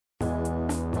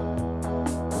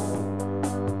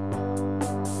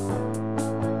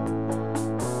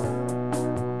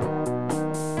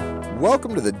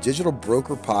Welcome to the Digital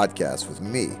Broker Podcast with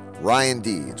me, Ryan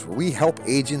Deeds, where we help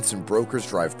agents and brokers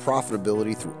drive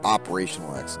profitability through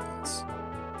operational excellence.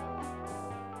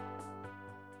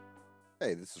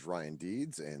 Hey, this is Ryan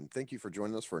Deeds, and thank you for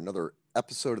joining us for another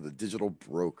episode of the Digital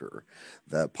Broker,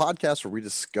 the podcast where we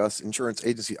discuss insurance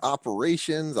agency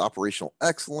operations, operational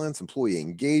excellence, employee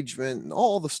engagement, and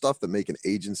all the stuff that make an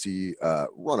agency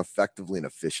run effectively and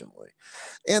efficiently,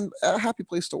 and a happy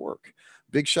place to work.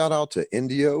 Big shout out to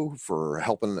Indio for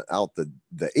helping out the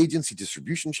agency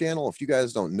distribution channel. If you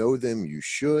guys don't know them, you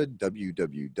should.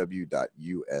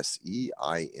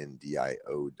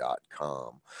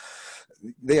 www.useindio.com.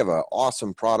 They have an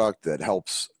awesome product that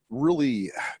helps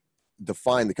really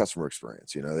define the customer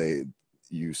experience.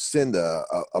 You send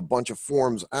a bunch of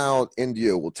forms out.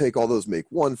 Indio will take all those, make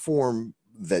one form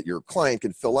that your client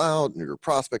can fill out and your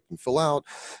prospect can fill out.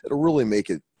 It'll really make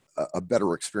it a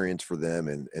better experience for them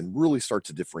and really start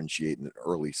to differentiate in an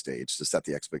early stage to set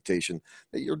the expectation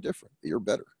that you're different, that you're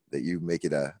better, that you make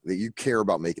it that you care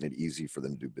about making it easy for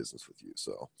them to do business with you.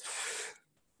 So,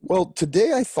 well,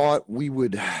 today I thought we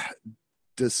would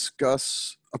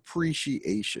discuss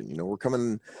appreciation. We're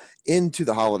coming into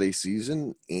the holiday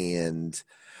season, and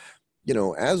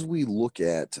as we look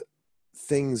at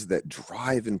things that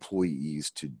drive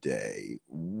employees today,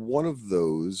 one of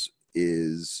those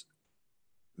is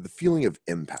the feeling of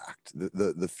impact,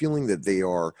 the feeling that they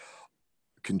are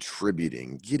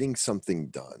contributing, getting something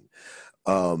done,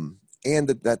 and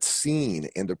that's seen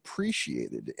and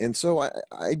appreciated. And so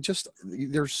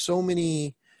there's so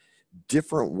many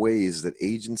different ways that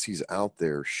agencies out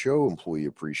there show employee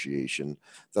appreciation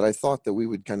that I thought that we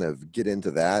would kind of get into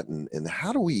that, and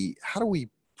how do we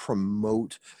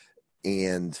promote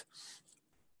and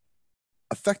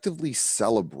effectively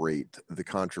celebrate the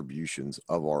contributions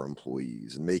of our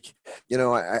employees and make,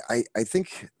 I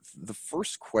think the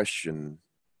first question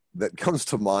that comes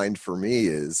to mind for me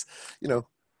is,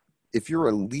 if you're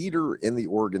a leader in the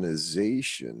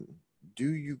organization,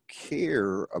 do you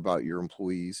care about your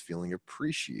employees feeling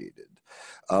appreciated?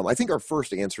 I think our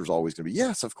first answer is always going to be,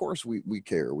 yes, of course we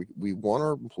care. We want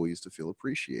our employees to feel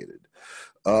appreciated.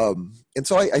 And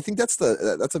so I think that's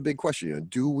a big question.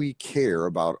 Do we care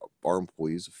about our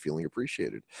employees feeling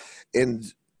appreciated?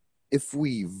 And if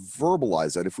we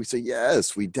verbalize that, if we say,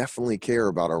 yes, we definitely care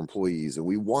about our employees and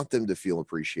we want them to feel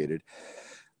appreciated,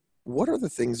 what are the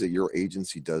things that your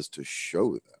agency does to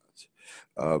show that?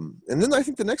 And then I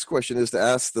think the next question is to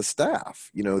ask the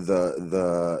staff,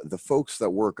 the folks that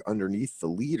work underneath the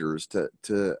leaders to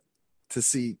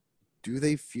see, do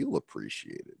they feel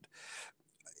appreciated?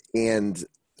 And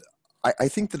I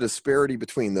think the disparity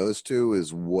between those two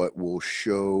is what will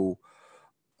show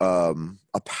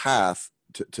a path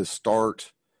to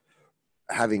start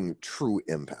having true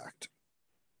impact.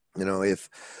 If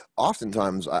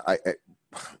oftentimes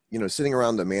sitting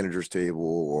around the manager's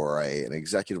table or an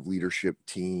executive leadership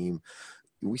team,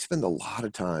 we spend a lot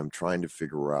of time trying to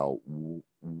figure out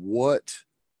what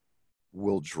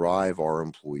will drive our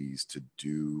employees to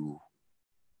do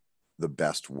the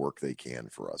best work they can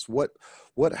for us. What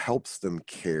helps them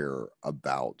care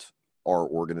about our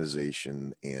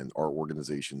organization and our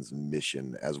organization's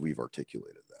mission as we've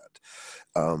articulated that.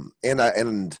 And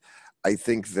I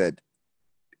think that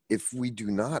if we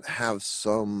do not have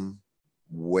some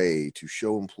way to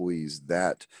show employees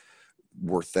that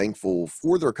we're thankful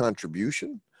for their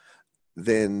contribution,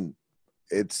 then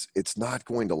it's not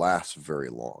going to last very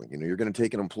long. You're going to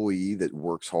take an employee that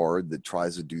works hard, that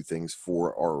tries to do things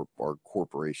for our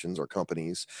corporations, our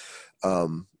companies,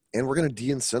 and we're going to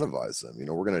de-incentivize them.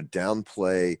 We're going to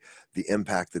downplay the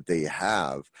impact that they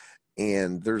have.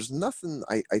 And there's nothing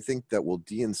I think that will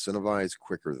de-incentivize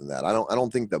quicker than that. I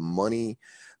don't think the money.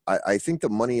 I think the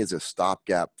money is a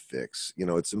stopgap fix.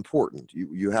 It's important.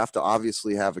 You have to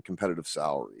obviously have a competitive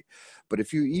salary, but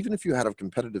even if you had a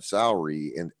competitive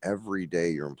salary and every day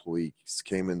your employees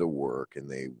came into work and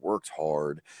they worked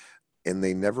hard and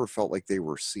they never felt like they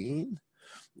were seen,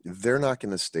 they're not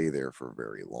going to stay there for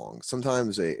very long.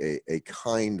 Sometimes a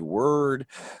kind word,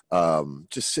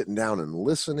 just sitting down and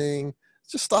listening,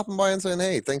 just stopping by and saying,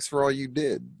 hey, thanks for all you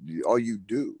did, all you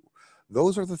do.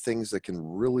 Those are the things that can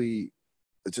really,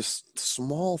 just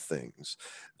small things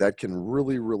that can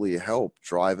really, really help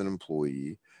drive an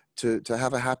employee to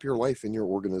have a happier life in your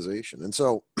organization. And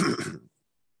so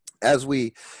as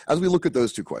we look at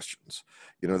those two questions,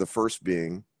 the first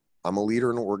being, I'm a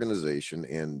leader in an organization,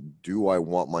 and do I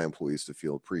want my employees to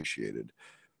feel appreciated?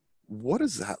 What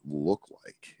does that look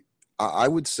like? I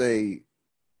would say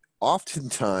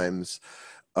oftentimes,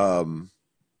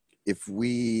 if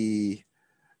we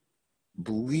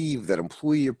believe that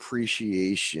employee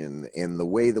appreciation and the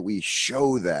way that we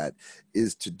show that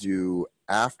is to do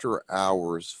after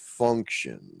hours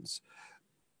functions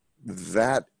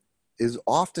that is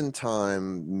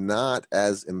oftentimes not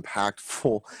as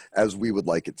impactful as we would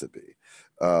like it to be.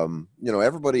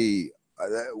 Everybody,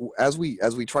 as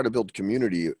we try to build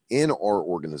community in our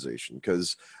organization,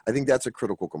 because I think that's a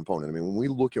critical component. I mean, when we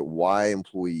look at why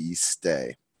employees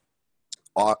stay,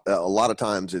 a lot of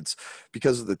times it's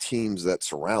because of the teams that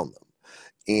surround them.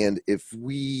 And if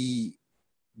we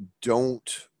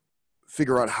don't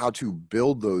figure out how to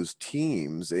build those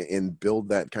teams and build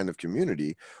that kind of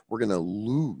community, we're going to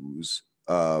lose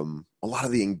a lot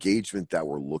of the engagement that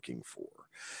we're looking for.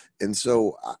 And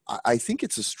so I think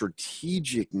it's a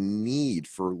strategic need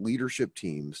for leadership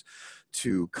teams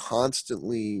to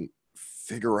constantly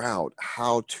figure out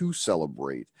how to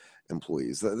celebrate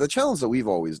employees. The challenge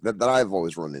that I've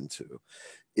always run into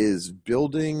is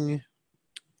building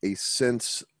a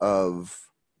sense of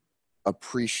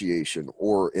appreciation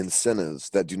or incentives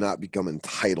that do not become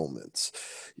entitlements.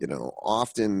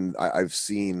 Often I've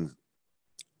seen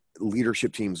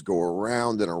leadership teams go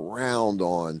around and around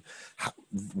on how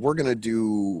we're going to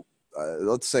do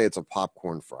let's say it's a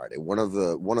popcorn Friday. One of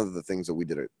the things that we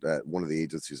did at one of the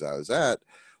agencies I was at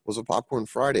was a popcorn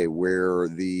Friday, where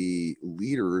the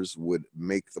leaders would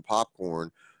make the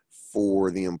popcorn for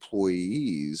the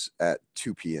employees at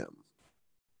 2 p.m.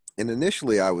 And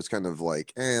initially I was kind of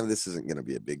like, this isn't going to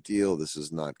be a big deal. This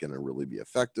is not going to really be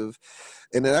effective.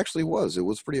 And it actually was. It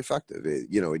was pretty effective.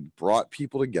 It brought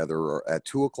people together at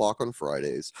 2 o'clock on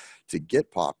Fridays to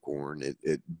get popcorn.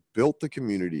 It built the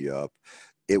community up.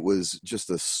 It was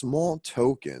just a small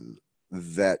token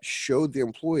that showed the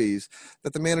employees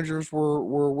that the managers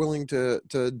were willing to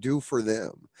do for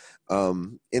them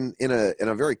in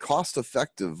a very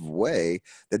cost-effective way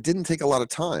that didn't take a lot of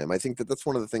time. I think that's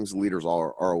one of the things leaders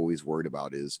are always worried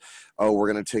about is, we're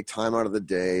going to take time out of the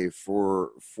day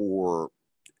for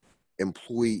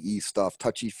employee stuff,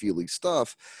 touchy-feely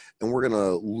stuff, and we're going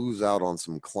to lose out on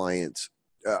some clients.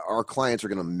 Our clients are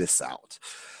going to miss out.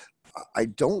 I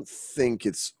don't think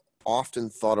it's often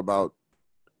thought about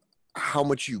how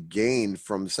much you gain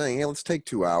from saying, hey, let's take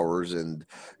 2 hours and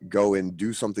go and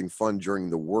do something fun during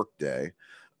the workday,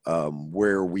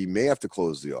 where we may have to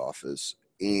close the office,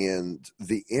 and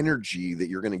the energy that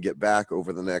you're going to get back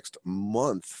over the next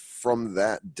month from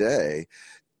that day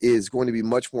is going to be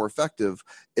much more effective,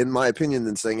 in my opinion,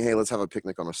 than saying, hey, let's have a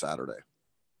picnic on a Saturday.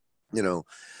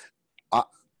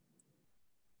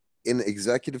 In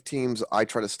executive teams, I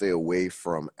try to stay away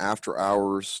from after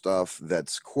hours stuff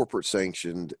that's corporate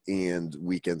sanctioned and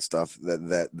weekend stuff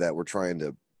that we're trying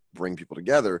to bring people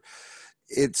together.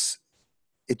 That's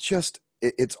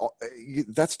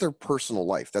their personal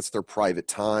life. That's their private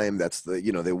time. That's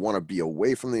they want to be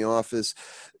away from the office.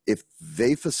 If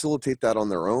they facilitate that on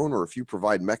their own, or if you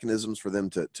provide mechanisms for them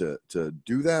to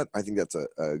do that, I think that's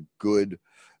a good,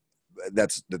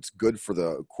 that's good for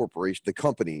the corporation, the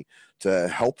company, to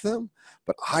help them.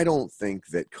 But I don't think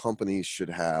that companies should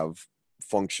have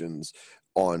functions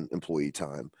on employee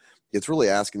time. It's really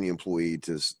asking the employee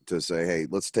to say, hey,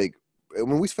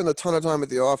 when we spend a ton of time at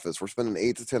the office, we're spending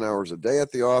 8 to 10 hours a day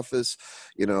at the office,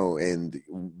 and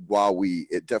while we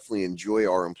definitely enjoy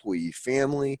our employee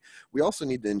family, we also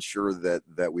need to ensure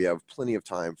that we have plenty of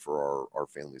time for our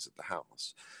families at the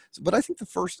house. But I think the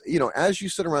first, as you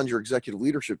sit around your executive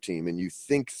leadership team and you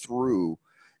think through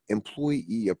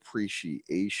employee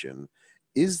appreciation,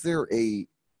 is there a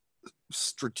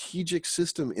strategic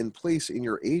system in place in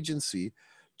your agency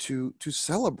to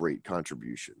celebrate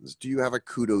contributions? Do you have a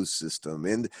kudos system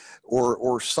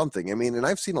or something? I mean, and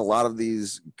I've seen a lot of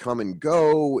these come and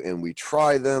go, and we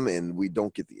try them and we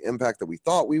don't get the impact that we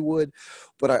thought we would.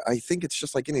 But I think it's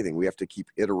just like anything. We have to keep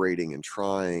iterating and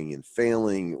trying and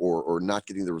failing, or not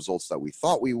getting the results that we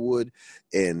thought we would,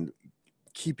 and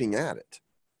keeping at it.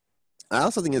 I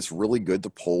also think it's really good to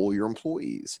poll your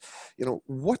employees.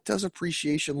 What does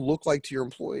appreciation look like to your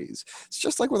employees? It's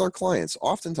just like with our clients.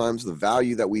 Oftentimes, the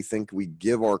value that we think we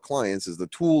give our clients is the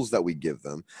tools that we give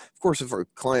them. Of course, if our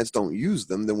clients don't use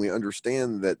them, then we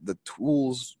understand that the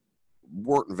tools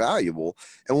weren't valuable.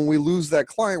 And when we lose that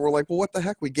client, we're like, well, what the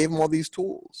heck? We gave them all these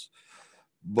tools.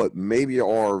 But maybe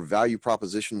our value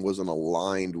proposition wasn't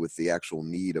aligned with the actual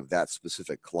need of that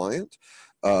specific client.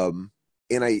 And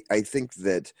I think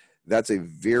that's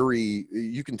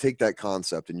you can take that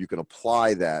concept and you can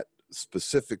apply that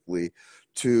specifically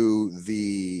to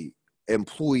the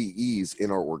employees in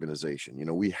our organization.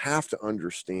 We have to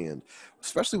understand,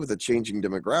 especially with a changing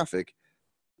demographic,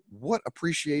 what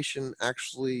appreciation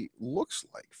actually looks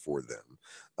like for them.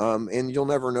 And you'll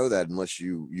never know that unless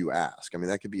you ask. I mean,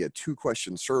 that could be a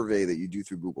 2-question survey that you do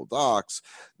through Google Docs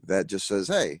that just says,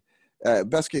 hey,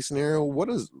 best case scenario,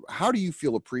 how do you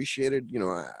feel appreciated?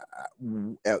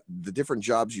 At the different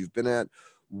jobs you've been at,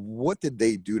 what did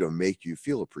they do to make you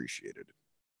feel appreciated?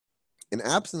 In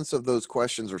absence of those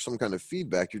questions or some kind of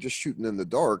feedback, you're just shooting in the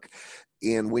dark.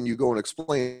 And when you go and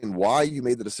explain why you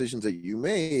made the decisions that you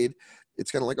made, it's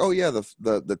kind of like, oh yeah,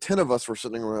 the 10 of us were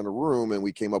sitting around a room and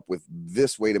we came up with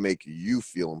this way to make you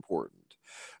feel important.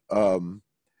 Um,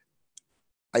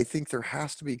 I think there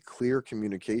has to be clear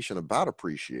communication about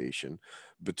appreciation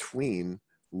between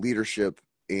leadership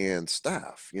and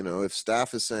staff. If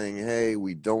staff is saying, hey,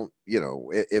 we don't,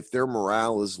 if their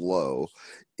morale is low,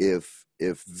 if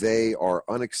they are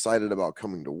unexcited about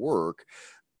coming to work,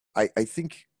 I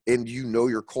think, and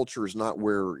your culture is not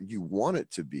where you want it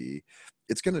to be,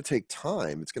 it's going to take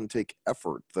time. It's going to take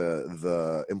effort.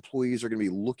 The employees are going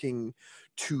to be looking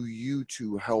to you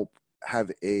to help have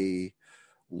a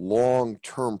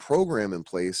long-term program in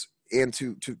place and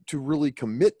to really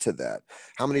commit to that.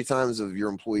 How many times have your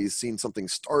employees seen something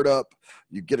start up,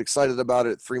 you get excited about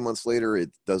it, 3 months later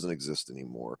it doesn't exist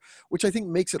anymore, which I think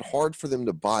makes it hard for them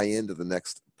to buy into the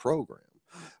next program.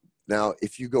 Now,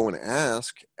 if you go and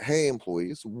ask, hey,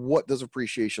 employees, what does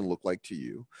appreciation look like to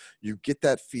you? You get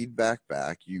that feedback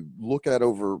back. You look at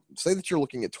say that you're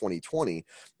looking at 2020.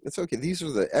 It's okay. These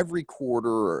are every quarter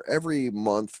or every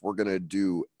month, we're going to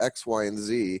do X, Y, and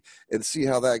Z and see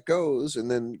how that goes.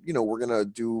 And then, we're going to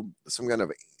do some kind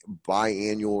of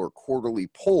biannual or quarterly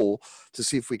poll to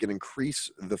see if we can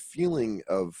increase the feeling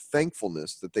of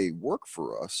thankfulness that they work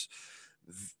for us.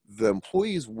 The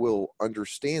employees will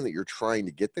understand that you're trying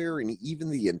to get there, and even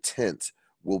the intent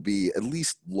will be at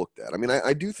least looked at. I mean,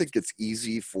 I do think it's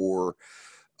easy for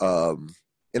an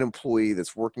employee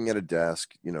that's working at a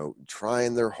desk,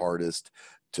 trying their hardest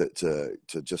to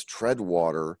just tread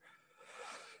water,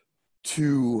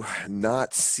 to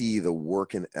not see the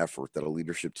work and effort that a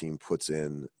leadership team puts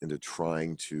into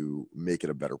trying to make it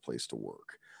a better place to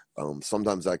work.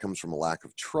 Sometimes that comes from a lack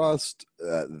of trust.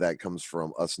 That comes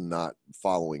from us not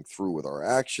following through with our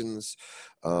actions.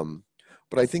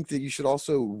 But I think that you should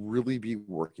also really be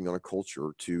working on a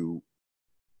culture to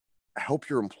help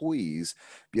your employees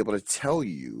be able to tell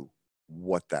you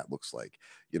what that looks like,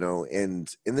 and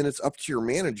then it's up to your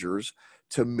managers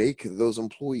to make those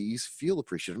employees feel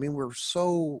appreciated. I mean, we're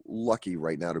so lucky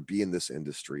right now to be in this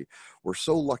industry. We're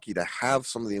so lucky to have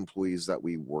some of the employees that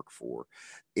we work for.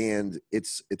 And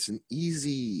it's an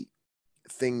easy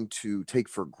thing to take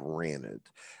for granted.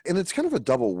 And it's kind of a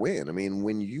double win. I mean,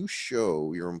 when you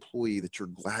show your employee that you're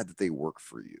glad that they work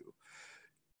for you,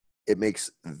 it makes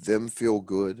them feel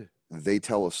good. They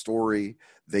tell a story.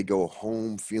 They go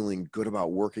home feeling good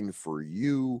about working for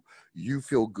you. You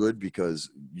feel good because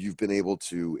you've been able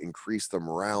to increase the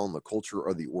morale and the culture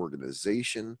of the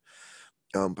organization.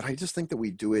 But I just think that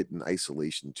we do it in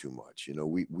isolation too much.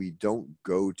 We don't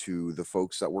go to the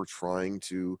folks that we're trying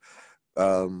to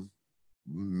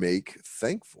make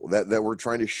thankful, that we're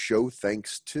trying to show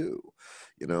thanks to.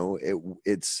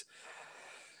 It's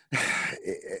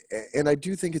and I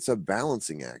do think it's a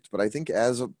balancing act, but I think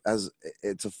as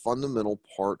it's a fundamental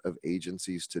part of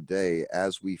agencies today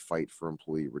as we fight for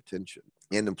employee retention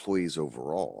and employees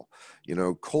overall.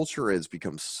 Culture has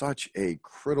become such a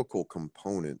critical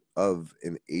component of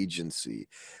an agency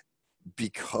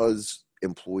because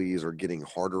employees are getting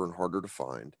harder and harder to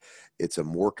find. It's a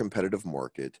more competitive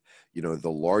market.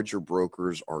 The larger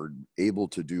brokers are able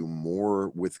to do more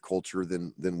with culture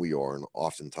than we are, and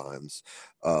oftentimes,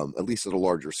 at least at a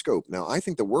larger scope. Now, I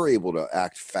think that we're able to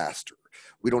act faster.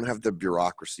 We don't have the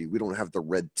bureaucracy. We don't have the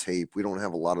red tape. We don't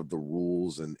have a lot of the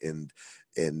rules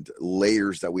and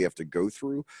layers that we have to go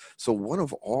through. So one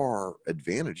of our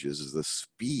advantages is the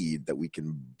speed that we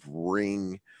can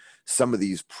bring some of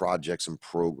these projects and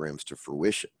programs to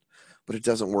fruition. But it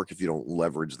doesn't work if you don't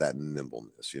leverage that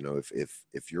nimbleness.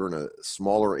 If you're in a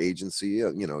smaller agency,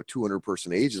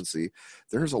 200-person agency,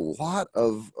 there's a lot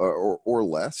of or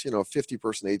less, a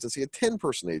 50-person agency, a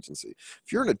 10-person agency.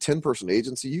 If you're in a 10-person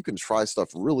agency, you can try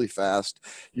stuff really fast.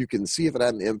 You can see if it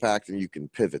had an impact, and you can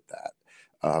pivot that.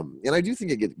 And I do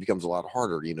think it becomes a lot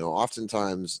harder.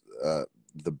 Oftentimes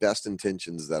the best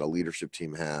intentions that a leadership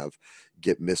team have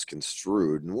get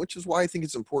misconstrued, and which is why I think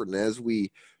it's important as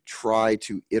we try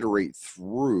to iterate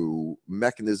through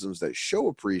mechanisms that show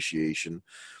appreciation,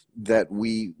 that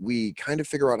we kind of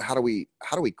figure out how do we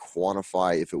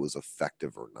quantify if it was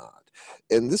effective or not.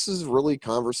 And this is really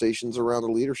conversations around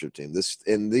a leadership team.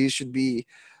 These should be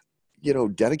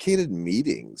dedicated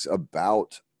meetings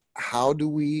about how do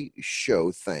we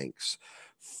show thanks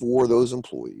for those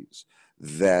employees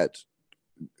that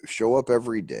show up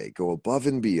every day, go above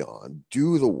and beyond,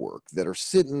 do the work, that are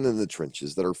sitting in the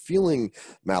trenches, that are feeling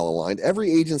malaligned?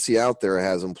 Every agency out there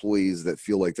has employees that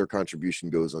feel like their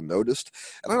contribution goes unnoticed.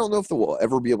 And I don't know if they will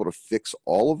ever be able to fix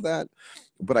all of that,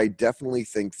 but I definitely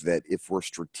think that if we're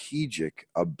strategic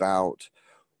about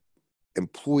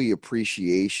employee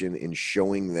appreciation and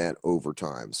showing that over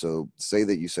time. So say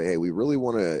that you say, hey, we really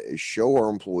want to show our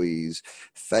employees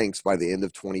thanks by the end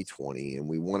of 2020. And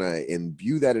we want to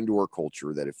imbue that into our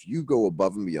culture, that if you go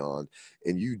above and beyond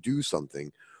and you do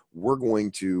something, we're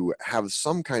going to have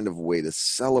some kind of way to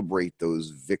celebrate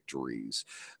those victories.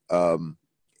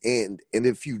 And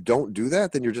if you don't do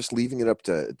that, then you're just leaving it up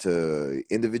to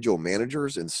individual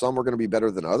managers, and some are going to be better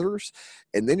than others.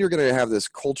 And then you're going to have this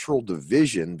cultural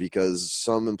division because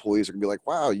some employees are going to be like,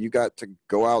 wow, you got to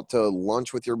go out to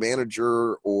lunch with your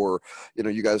manager, or,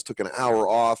 you guys took an hour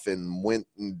off and went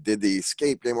and did the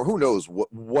escape game, or who knows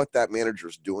what that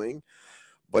manager's doing.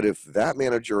 But if that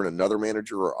manager and another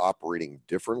manager are operating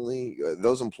differently,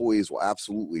 those employees will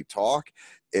absolutely talk,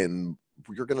 and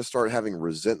you're going to start having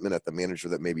resentment at the manager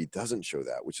that maybe doesn't show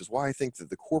that, which is why I think that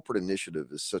the corporate initiative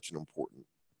is such an important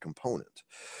component.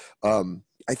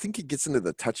 I think it gets into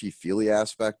the touchy-feely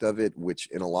aspect of it, which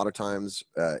in a lot of times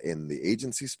in the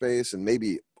agency space and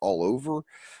maybe all over,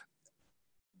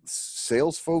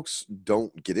 sales folks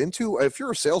don't get into. If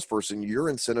you're a salesperson, your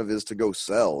incentive is to go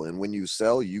sell, and when you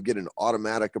sell, you get an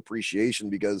automatic appreciation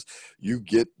because you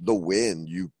get the win,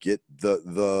 you get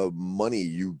the money,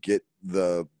 you get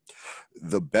the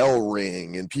bell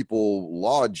ring, and people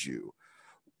laud you.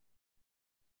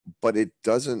 But it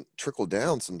doesn't trickle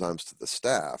down sometimes to the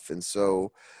staff. And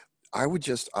so I would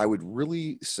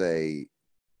really say,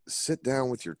 sit down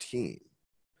with your team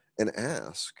and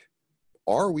ask,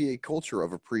 are we a culture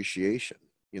of appreciation?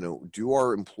 Do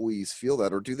our employees feel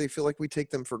that, or do they feel like we take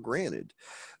them for granted?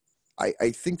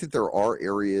 I think that there are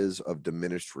areas of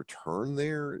diminished return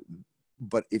there,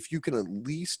 but if you can at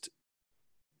least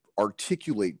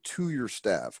articulate to your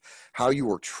staff how you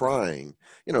are trying,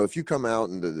 if you come out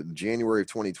into January of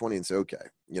 2020 and say, okay,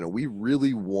 we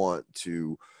really want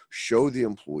to show the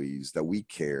employees that we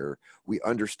care. We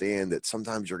understand that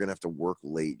sometimes you're going to have to work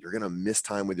late. You're going to miss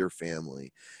time with your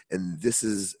family. And this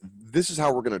is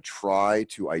how we're going to try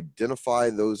to identify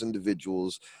those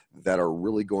individuals that are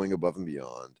really going above and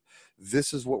beyond.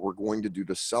 This is what we're going to do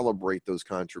to celebrate those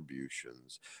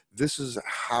contributions. This is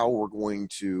how we're going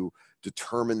to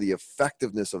determine the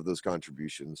effectiveness of those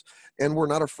contributions. And we're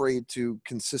not afraid to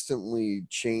consistently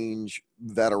change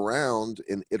that around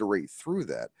and iterate through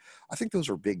that. I think those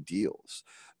are big deals.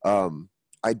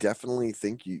 I definitely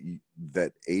think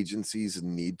that agencies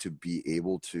need to be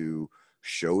able to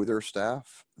show their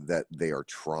staff that they are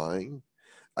trying.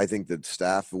 I think that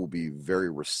staff will be very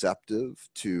receptive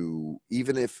to,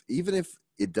 even if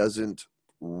it doesn't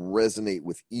resonate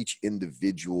with each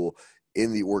individual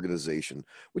in the organization,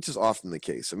 which is often the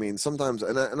case. I mean, sometimes,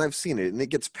 and I've seen it, and it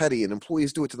gets petty, and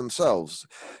employees do it to themselves.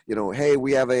 Hey,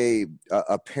 we have a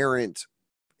parent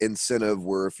incentive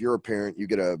where if you're a parent, you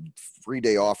get a free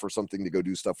day off or something to go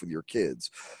do stuff with your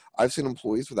kids. I've seen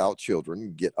employees without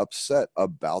children get upset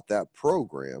about that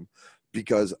program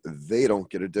because they don't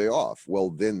get a day off. Well,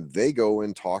 then they go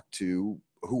and talk to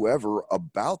whoever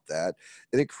about that,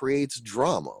 and it creates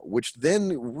drama, which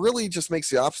then really just makes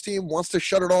the ops team wants to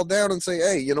shut it all down and say,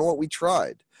 hey, you know what, we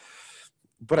tried.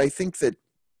 But I think that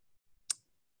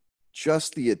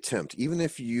just the attempt, even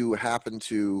if you happen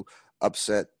to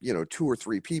upset, 2 or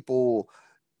 3 people,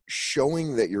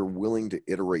 showing that you're willing to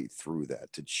iterate through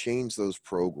that, to change those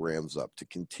programs up, to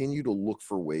continue to look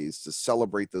for ways to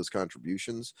celebrate those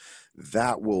contributions,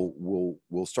 that will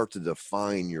start to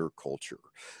define your culture.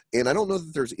 And I don't know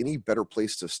that there's any better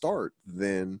place to start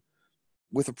than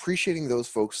with appreciating those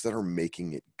folks that are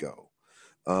making it go.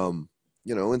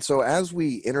 And so as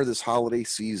we enter this holiday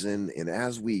season, and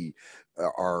as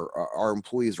our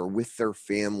employees are with their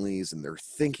families and they're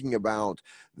thinking about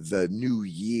the new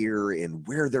year and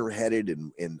where they're headed,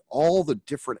 and all the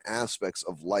different aspects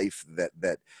of life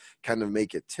that kind of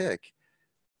make it tick,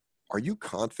 are you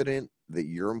confident that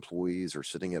your employees are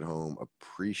sitting at home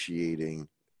appreciating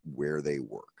where they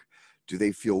work? Do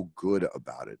they feel good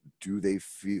about it? Do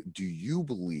you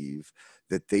believe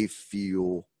that they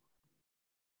feel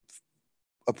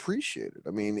appreciated? I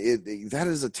mean, that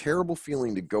is a terrible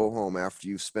feeling to go home after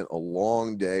you've spent a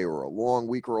long day or a long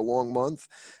week or a long month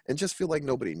and just feel like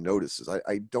nobody notices.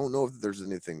 I don't know if there's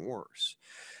anything worse.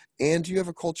 And do you have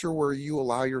a culture where you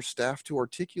allow your staff to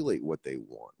articulate what they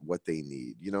want, what they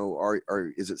need? You know,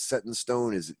 is it set in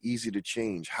stone? Is it easy to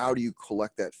change? How do you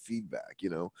collect that feedback?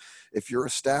 You know, if you're a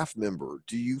staff member,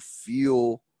 do you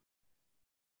feel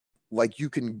like you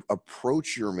can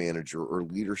approach your manager or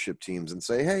leadership teams and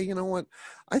say, hey, you know what?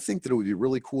 I think that it would be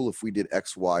really cool if we did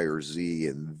X, Y, or Z,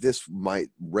 and this might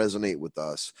resonate with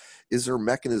us. Is there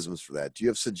mechanisms for that? Do you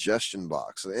have suggestion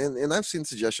box? And I've seen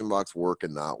suggestion box work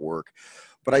and not work.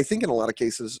 But I think in a lot of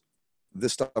cases,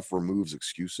 this stuff removes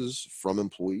excuses from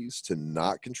employees to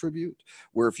not contribute,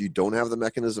 where if you don't have the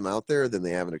mechanism out there, then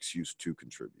they have an excuse to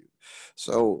contribute.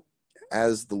 So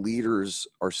as the leaders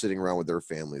are sitting around with their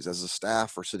families, as the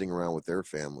staff are sitting around with their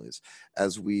families,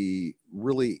 as we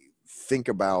really think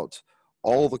about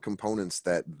all the components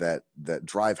that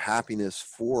drive happiness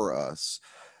for us,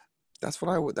 that's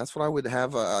what I would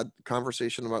have a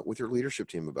conversation about with your leadership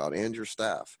team about, and your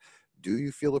staff. Do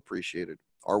you feel appreciated?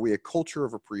 Are we a culture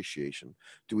of appreciation?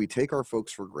 Do we take our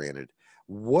folks for granted?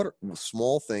 What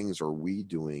small things are we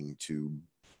doing to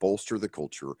bolster the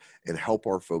culture and help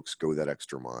our folks go that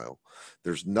extra mile?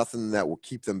 There's nothing that will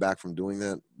keep them back from doing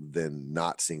that than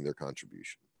not seeing their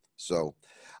contribution. So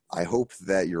I hope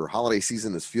that your holiday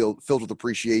season is filled with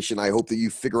appreciation. I hope that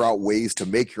you figure out ways to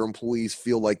make your employees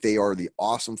feel like they are the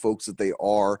awesome folks that they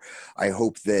are. I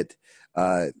hope that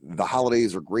the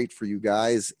holidays are great for you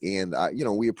guys, and you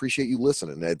know, we appreciate you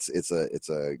listening. It's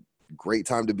a great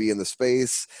time to be in the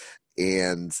space,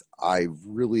 and I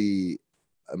really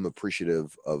am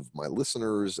appreciative of my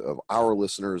listeners, of our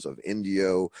listeners, of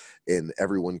Indio, and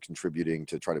everyone contributing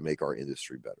to try to make our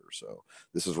industry better. So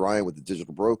this is Ryan with The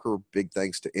Digital Broker. Big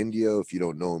thanks to Indio. If you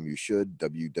don't know him, you should.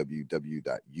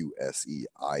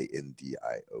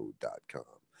 www.useindio.com.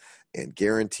 And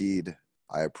guaranteed,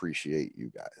 I appreciate you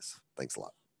guys. Thanks a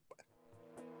lot.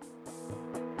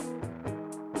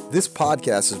 This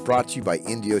podcast is brought to you by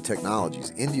Indio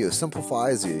Technologies. Indio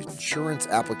simplifies the insurance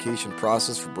application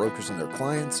process for brokers and their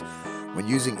clients. When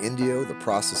using Indio, the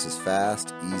process is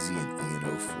fast, easy, and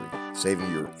E&O free,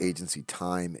 saving your agency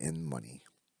time and money.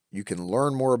 You can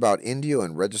learn more about Indio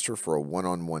and register for a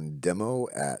one-on-one demo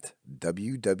at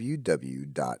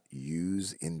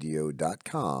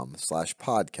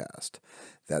www.useindio.com/podcast.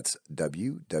 That's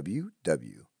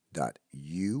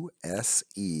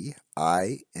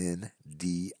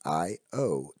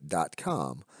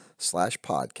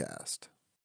www.useindio.com/podcast.